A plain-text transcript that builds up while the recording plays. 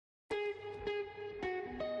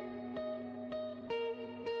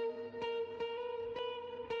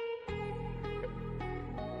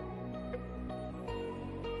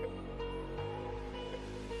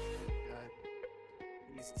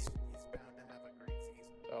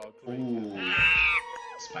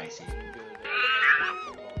spicy.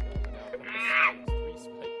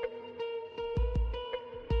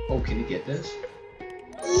 Oh, can you get this?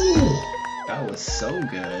 Ooh, that was so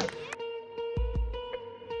good.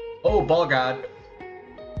 Oh, ball god.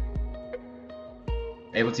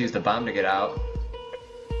 Able to use the bomb to get out.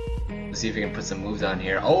 Let's see if we can put some moves on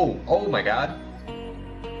here. Oh, oh my god.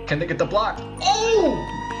 Can they get the block? Oh!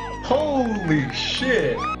 Holy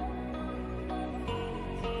shit!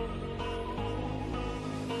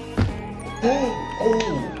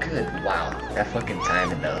 Oh, good. Wow. That fucking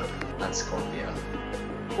timing though on Scorpio.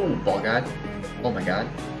 Oh, ball god. Oh my god.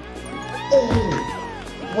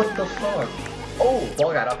 Oh! What the fuck? Oh,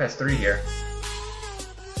 ball god up has 3 here.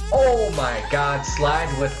 Oh my god,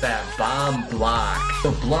 slide with that bomb block.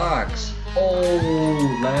 The blocks.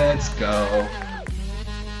 Oh, let's go.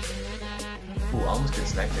 Ooh, almost get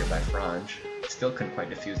sniped there by Franj. Still couldn't quite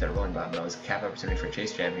defuse that rolling bomb. That was a cap opportunity for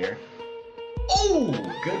Chase Jam here. Oh,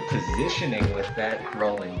 good positioning with that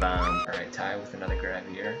rolling bomb. Alright, Ty with another grab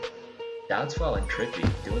here. Doddswell and Trippy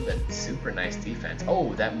doing the super nice defense.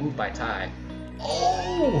 Oh, that move by Ty.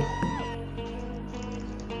 Oh!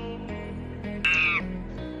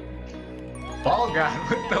 Ball God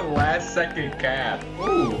with the last second cap.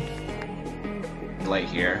 Ooh. Light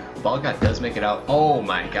here. Ball God does make it out. Oh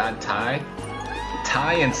my god, Ty.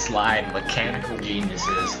 Ty and Slide, mechanical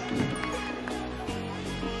geniuses.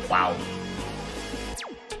 Wow.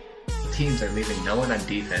 Teams are leaving no one on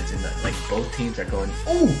defense, and like both teams are going.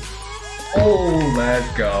 Ooh. Oh, let's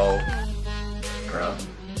go, bro.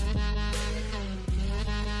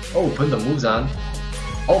 Oh, putting the moves on.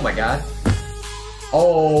 Oh my god.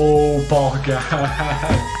 Oh, ball god.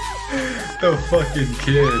 The fucking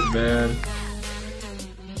kid, man.